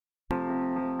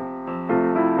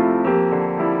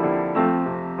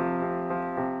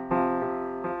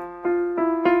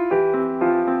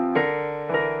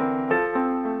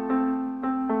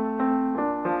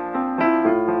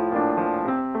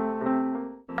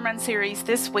sermon series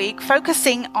this week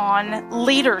focusing on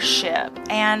leadership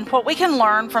and what we can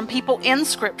learn from people in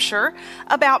Scripture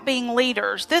about being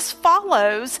leaders. This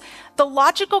follows the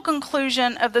logical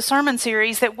conclusion of the sermon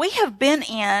series that we have been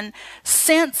in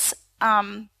since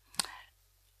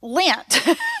Lent.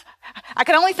 I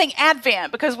can only think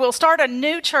Advent because we'll start a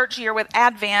new church year with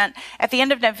Advent at the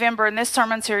end of November, and this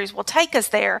sermon series will take us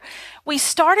there. We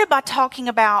started by talking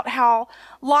about how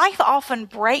life often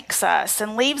breaks us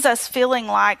and leaves us feeling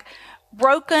like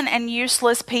broken and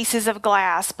useless pieces of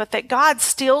glass, but that God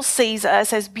still sees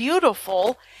us as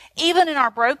beautiful even in our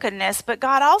brokenness, but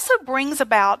God also brings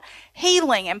about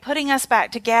healing and putting us back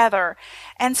together.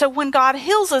 And so when God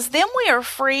heals us, then we are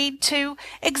free to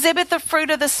exhibit the fruit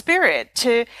of the Spirit,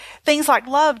 to things like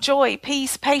love, joy,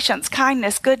 peace, patience,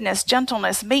 kindness, goodness,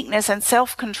 gentleness, meekness, and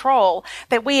self-control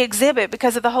that we exhibit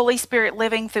because of the Holy Spirit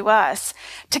living through us.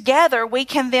 Together, we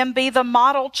can then be the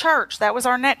model church. That was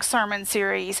our next sermon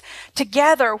series.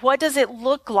 Together, what does it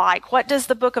look like? What does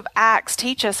the book of Acts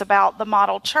teach us about the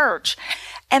model church?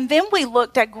 And then we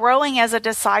looked at growing as a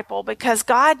disciple because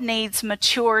God needs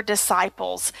mature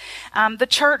disciples. The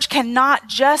church cannot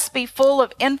just be full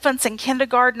of infants and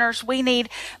kindergartners. We need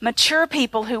mature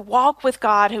people who walk with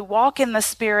God, who walk in the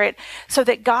Spirit, so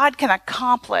that God can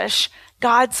accomplish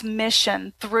God's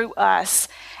mission through us.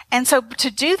 And so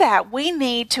to do that, we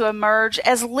need to emerge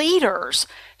as leaders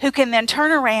who can then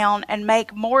turn around and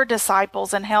make more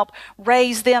disciples and help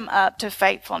raise them up to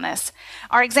faithfulness.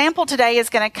 Our example today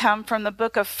is going to come from the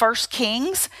book of 1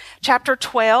 Kings, chapter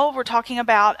 12. We're talking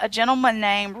about a gentleman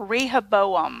named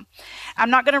Rehoboam. I'm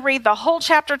not going to read the whole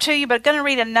chapter to you, but I'm going to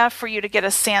read enough for you to get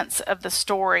a sense of the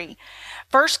story.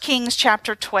 1 Kings,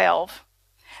 chapter 12.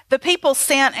 The people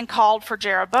sent and called for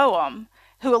Jeroboam,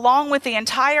 who along with the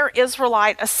entire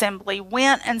Israelite assembly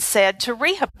went and said to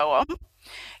Rehoboam,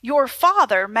 "Your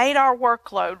father made our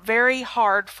workload very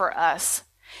hard for us.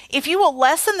 If you will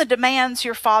lessen the demands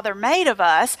your father made of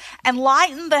us and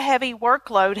lighten the heavy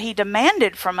workload he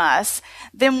demanded from us,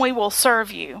 then we will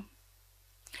serve you."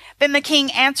 Then the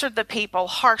king answered the people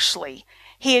harshly.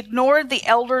 He ignored the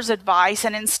elders' advice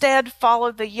and instead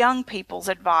followed the young people's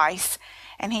advice.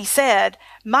 And he said,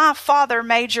 "My father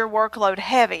made your workload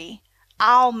heavy.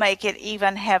 I'll make it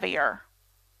even heavier."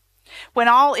 When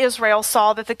all Israel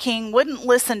saw that the king wouldn't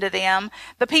listen to them,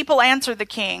 the people answered the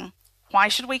king, "Why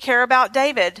should we care about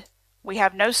David? We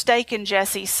have no stake in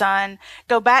Jesse's son.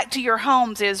 Go back to your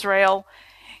homes, Israel.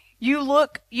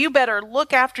 You better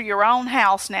look after your own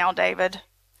house now, David."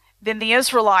 Then the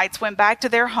Israelites went back to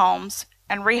their homes,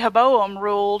 and Rehoboam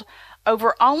ruled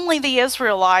over only the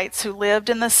Israelites who lived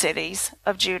in the cities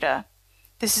of Judah.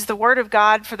 This is the word of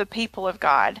God for the people of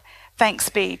God. Thanks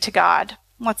be to God.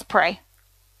 Let's pray.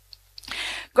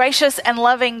 Gracious and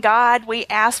loving God, we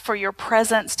ask for your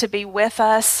presence to be with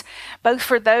us, both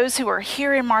for those who are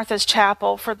here in Martha's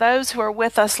Chapel, for those who are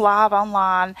with us live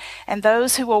online, and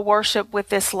those who will worship with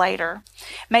this later.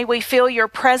 May we feel your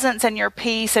presence and your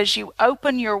peace as you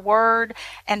open your word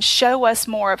and show us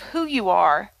more of who you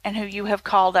are and who you have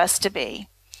called us to be.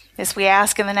 This we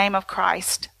ask in the name of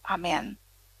Christ. Amen.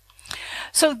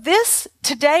 So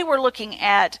today we're looking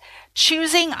at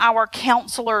choosing our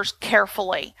counselors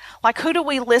carefully. Like, who do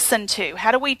we listen to?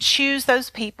 How do we choose those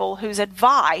people whose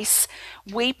advice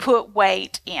we put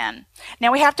weight in?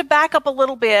 Now we have to back up a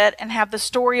little bit and have the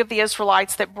story of the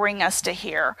Israelites that bring us to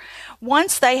here.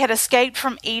 Once they had escaped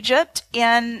from Egypt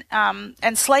and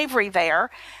slavery there,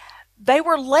 they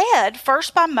were led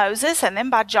first by Moses and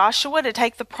then by Joshua to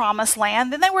take the promised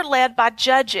land. Then they were led by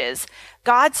judges.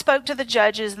 God spoke to the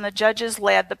judges and the judges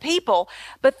led the people.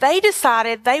 But they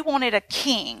decided they wanted a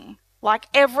king like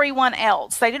everyone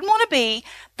else. They didn't want to be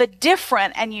the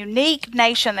different and unique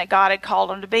nation that God had called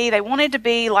them to be. They wanted to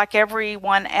be like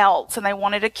everyone else, and they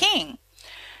wanted a king.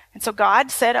 And so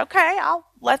God said, okay, I'll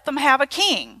let them have a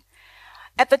king.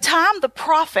 At the time,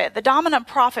 the dominant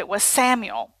prophet was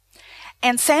Samuel.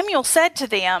 And Samuel said to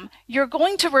them, "You're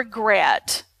going to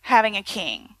regret having a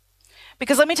king.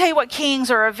 Because let me tell you what kings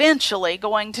are eventually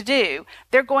going to do.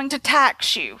 They're going to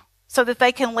tax you so that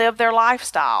they can live their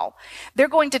lifestyle. They're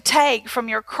going to take from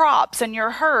your crops and your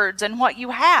herds and what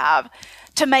you have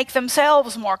to make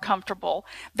themselves more comfortable.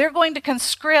 They're going to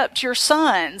conscript your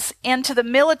sons into the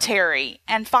military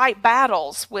and fight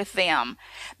battles with them.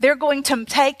 They're going to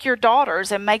take your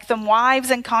daughters and make them wives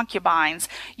and concubines.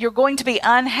 You're going to be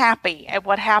unhappy at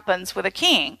what happens with a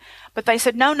king." But they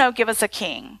said, no, give us a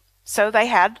king. So they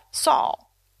had Saul.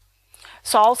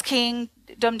 Saul's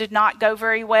kingdom did not go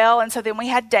very well, and so then we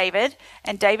had David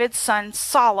and David's son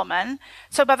Solomon.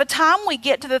 So by the time we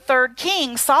get to the third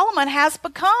king, Solomon has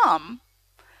become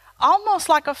almost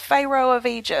like a Pharaoh of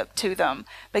Egypt to them,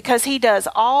 because he does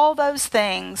all those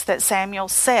things that Samuel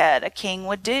said a king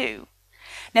would do.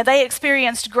 Now, they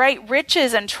experienced great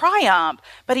riches and triumph,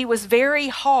 but he was very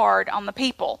hard on the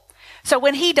people. So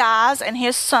when he dies and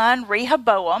his son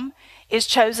Rehoboam is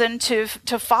chosen to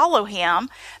follow him,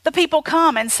 the people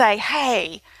come and say,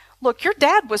 hey, look, your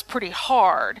dad was pretty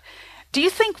hard. Do you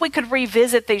think we could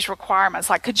revisit these requirements?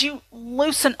 Like, could you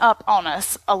loosen up on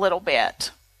us a little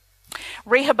bit?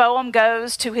 Rehoboam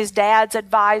goes to his dad's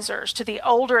advisors, to the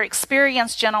older,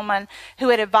 experienced gentleman who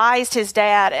had advised his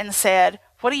dad, and said,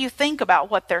 what do you think about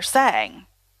what they're saying?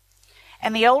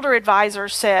 And the older advisor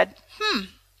said,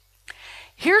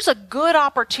 here's a good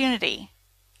opportunity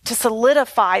to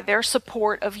solidify their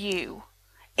support of you.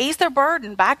 Ease their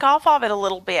burden, back off of it a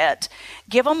little bit.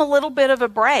 Give them a little bit of a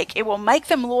break. It will make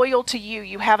them loyal to you.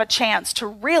 You have a chance to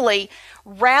really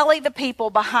rally the people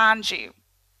behind you.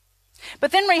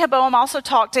 But then Rehoboam also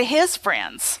talked to his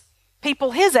friends,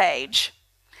 people his age,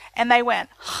 and they went,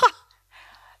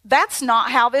 that's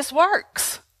not how this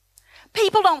works.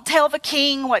 People don't tell the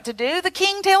king what to do. The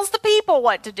king tells the people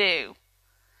what to do.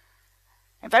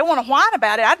 If they want to whine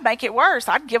about it, I'd make it worse.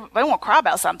 They want to cry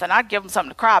about something, I'd give them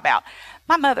something to cry about.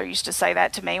 My mother used to say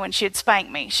that to me when she'd spank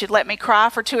me. She'd let me cry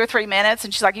for 2 or 3 minutes,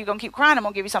 and she's like, you're going to keep crying, I'm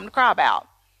going to give you something to cry about.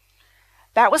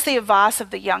 That was the advice of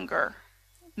the younger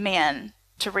men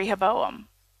to Rehoboam.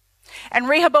 And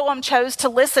Rehoboam chose to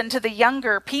listen to the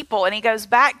younger people, and he goes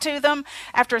back to them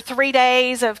after 3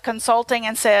 days of consulting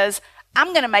and says,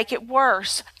 I'm going to make it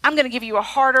worse. I'm going to give you a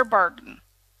harder burden.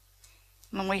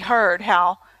 And we heard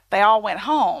how they all went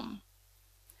home.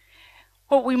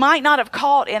 What we might not have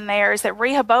caught in there is that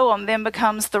Rehoboam then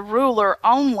becomes the ruler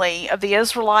only of the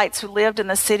Israelites who lived in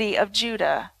the city of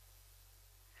Judah.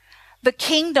 The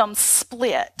kingdom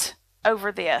split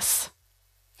over this.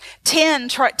 10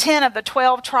 of the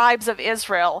 12 tribes of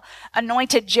Israel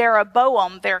anointed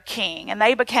Jeroboam their king, and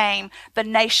they became the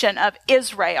nation of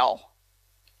Israel.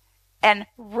 And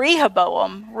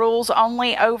Rehoboam rules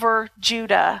only over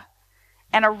Judah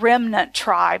and a remnant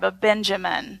tribe of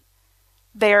Benjamin.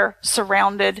 They're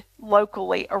surrounded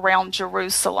locally around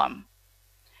Jerusalem.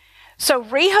 So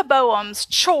Rehoboam's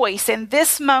choice in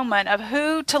this moment of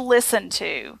who to listen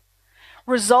to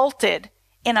resulted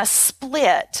in a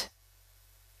split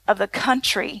of the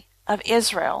country of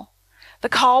Israel. The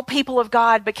called people of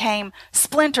God became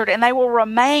splintered, and they will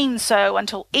remain so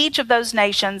until each of those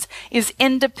nations is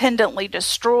independently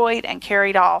destroyed and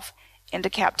carried off into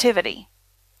captivity.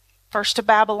 First to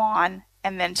Babylon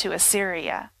and then to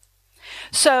Assyria.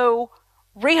 So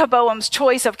Rehoboam's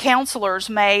choice of counselors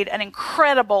made an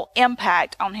incredible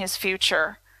impact on his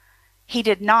future. He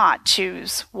did not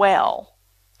choose well,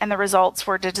 and the results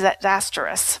were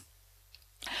disastrous.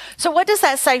 So what does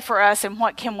that say for us, and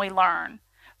what can we learn?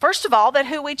 First of all, that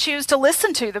who we choose to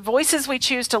listen to, the voices we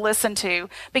choose to listen to,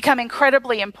 become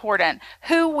incredibly important.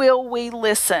 Who will we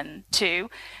listen to?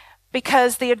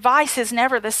 Because the advice is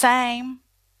never the same.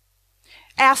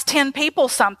 Ask 10 people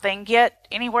something, get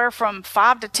anywhere from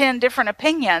 5 to 10 different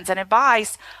opinions and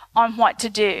advice on what to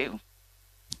do.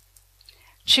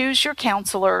 Choose your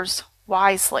counselors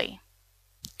wisely.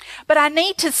 But I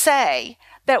need to say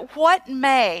that what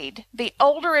made the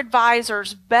older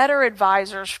advisors better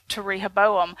advisors to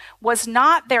Rehoboam was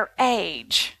not their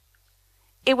age.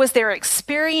 It was their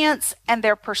experience and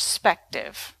their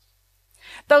perspective.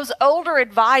 Those older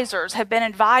advisors had been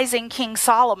advising King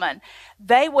Solomon.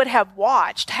 They would have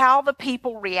watched how the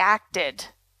people reacted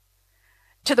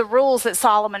to the rules that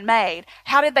Solomon made.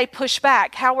 How did they push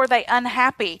back? How were they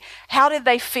unhappy? How did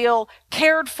they feel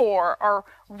cared for or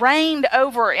reigned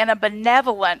over in a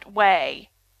benevolent way?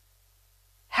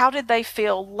 How did they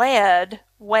feel led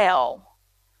well?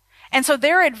 And so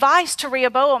their advice to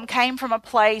Rehoboam came from a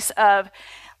place of,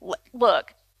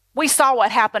 look, we saw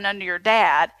what happened under your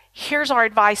dad. Here's our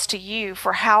advice to you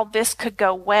for how this could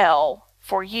go well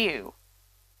for you.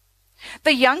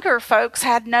 The younger folks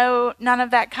had none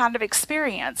of that kind of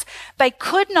experience. They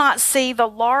could not see the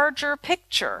larger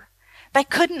picture. They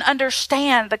couldn't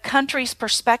understand the country's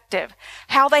perspective,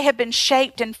 how they had been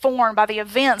shaped and formed by the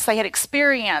events they had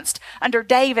experienced under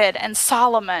David and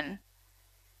Solomon,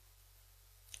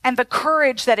 and the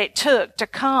courage that it took to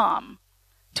come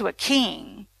to a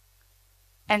king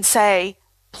and say,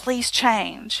 please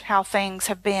change how things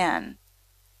have been.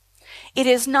 It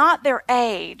is not their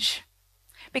age,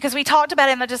 because we talked about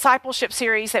in the discipleship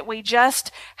series that we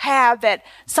just had that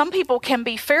some people can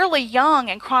be fairly young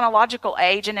in chronological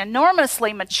age and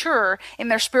enormously mature in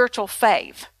their spiritual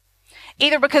faith.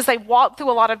 either because they walked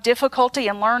through a lot of difficulty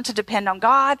and learned to depend on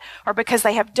God, or because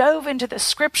they have dove into the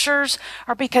scriptures,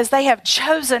 or because they have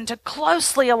chosen to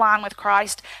closely align with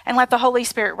Christ and let the Holy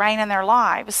Spirit reign in their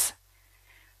lives.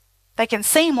 They can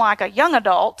seem like a young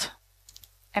adult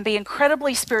and be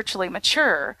incredibly spiritually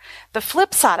mature. The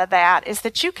flip side of that is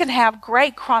that you can have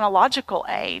great chronological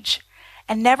age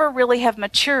and never really have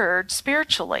matured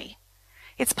spiritually.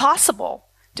 It's possible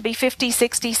to be 50,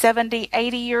 60, 70,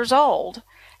 80 years old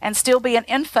and still be an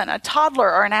infant, a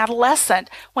toddler, or an adolescent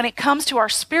when it comes to our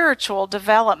spiritual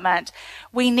development.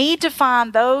 We need to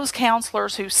find those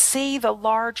counselors who see the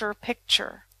larger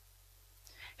picture,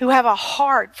 who have a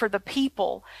heart for the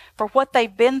people, for what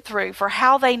they've been through, for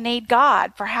how they need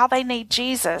God, for how they need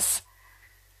Jesus.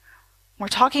 We're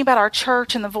talking about our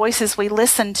church and the voices we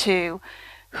listen to.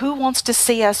 Who wants to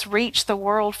see us reach the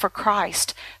world for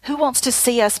Christ? Who wants to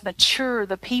see us mature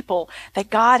the people that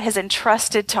God has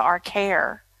entrusted to our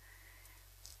care?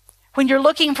 When you're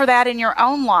looking for that in your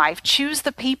own life, choose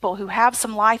the people who have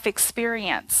some life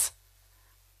experience.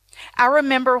 I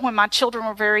remember when my children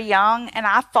were very young and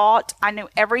I thought I knew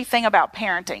everything about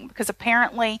parenting, because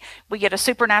apparently we get a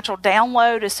supernatural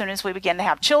download as soon as we begin to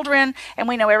have children and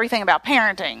we know everything about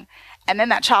parenting. And then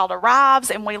that child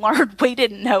arrives and we learned we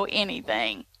didn't know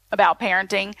anything about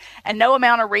parenting, and no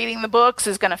amount of reading the books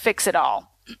is going to fix it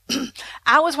all.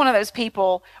 I was one of those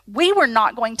people. We were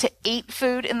not going to eat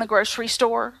food in the grocery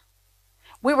store.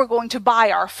 We were going to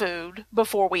buy our food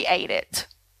before we ate it.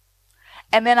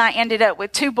 And then I ended up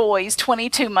with two boys,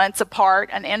 22 months apart,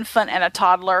 an infant and a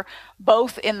toddler,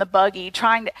 both in the buggy,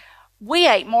 we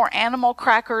ate more animal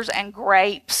crackers and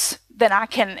grapes than I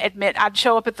can admit. I'd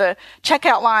show up at the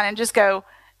checkout line and just go,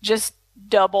 just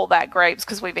double that grapes,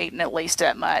 because we've eaten at least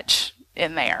that much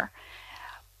in there.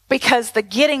 Because the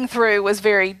getting through was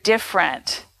very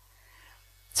different.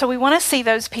 So we want to see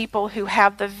those people who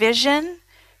have the vision,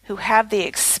 who have the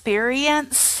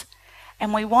experience,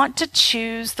 and we want to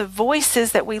choose the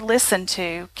voices that we listen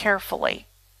to carefully.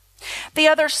 The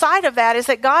other side of that is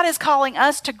that God is calling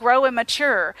us to grow and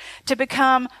mature, to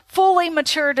become fully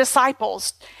mature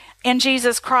disciples in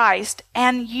Jesus Christ,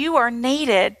 and you are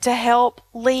needed to help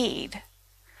lead.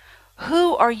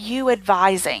 Who are you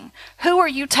advising? Who are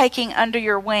you taking under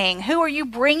your wing? Who are you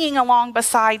bringing along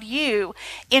beside you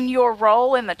in your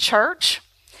role in the church,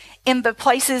 in the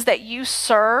places that you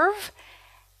serve,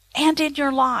 and in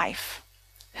your life?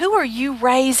 Who are you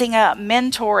raising up,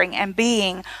 mentoring, and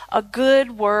being a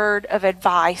good word of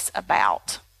advice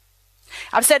about?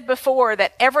 I've said before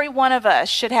that every one of us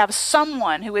should have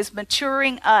someone who is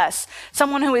maturing us,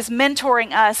 someone who is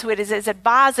mentoring us, who is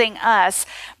advising us,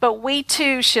 but we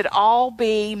too should all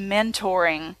be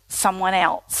mentoring someone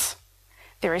else.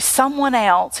 There is someone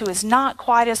else who is not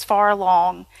quite as far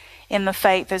along in the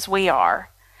faith as we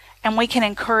are, and we can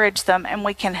encourage them and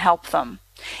we can help them.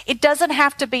 It doesn't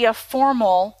have to be a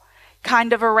formal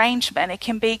kind of arrangement. It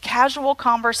can be casual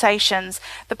conversations,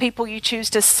 the people you choose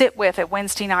to sit with at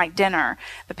Wednesday night dinner,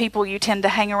 the people you tend to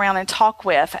hang around and talk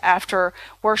with after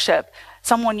worship,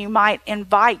 someone you might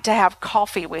invite to have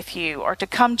coffee with you, or to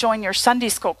come join your Sunday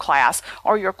school class,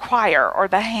 or your choir, or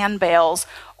the handbells,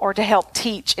 or to help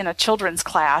teach in a children's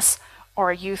class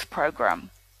or a youth program.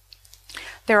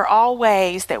 There are all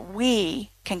ways that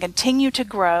we can continue to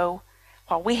grow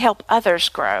while we help others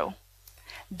grow.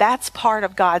 That's part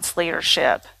of God's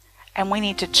leadership, and we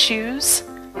need to choose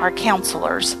our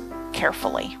counselors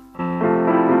carefully.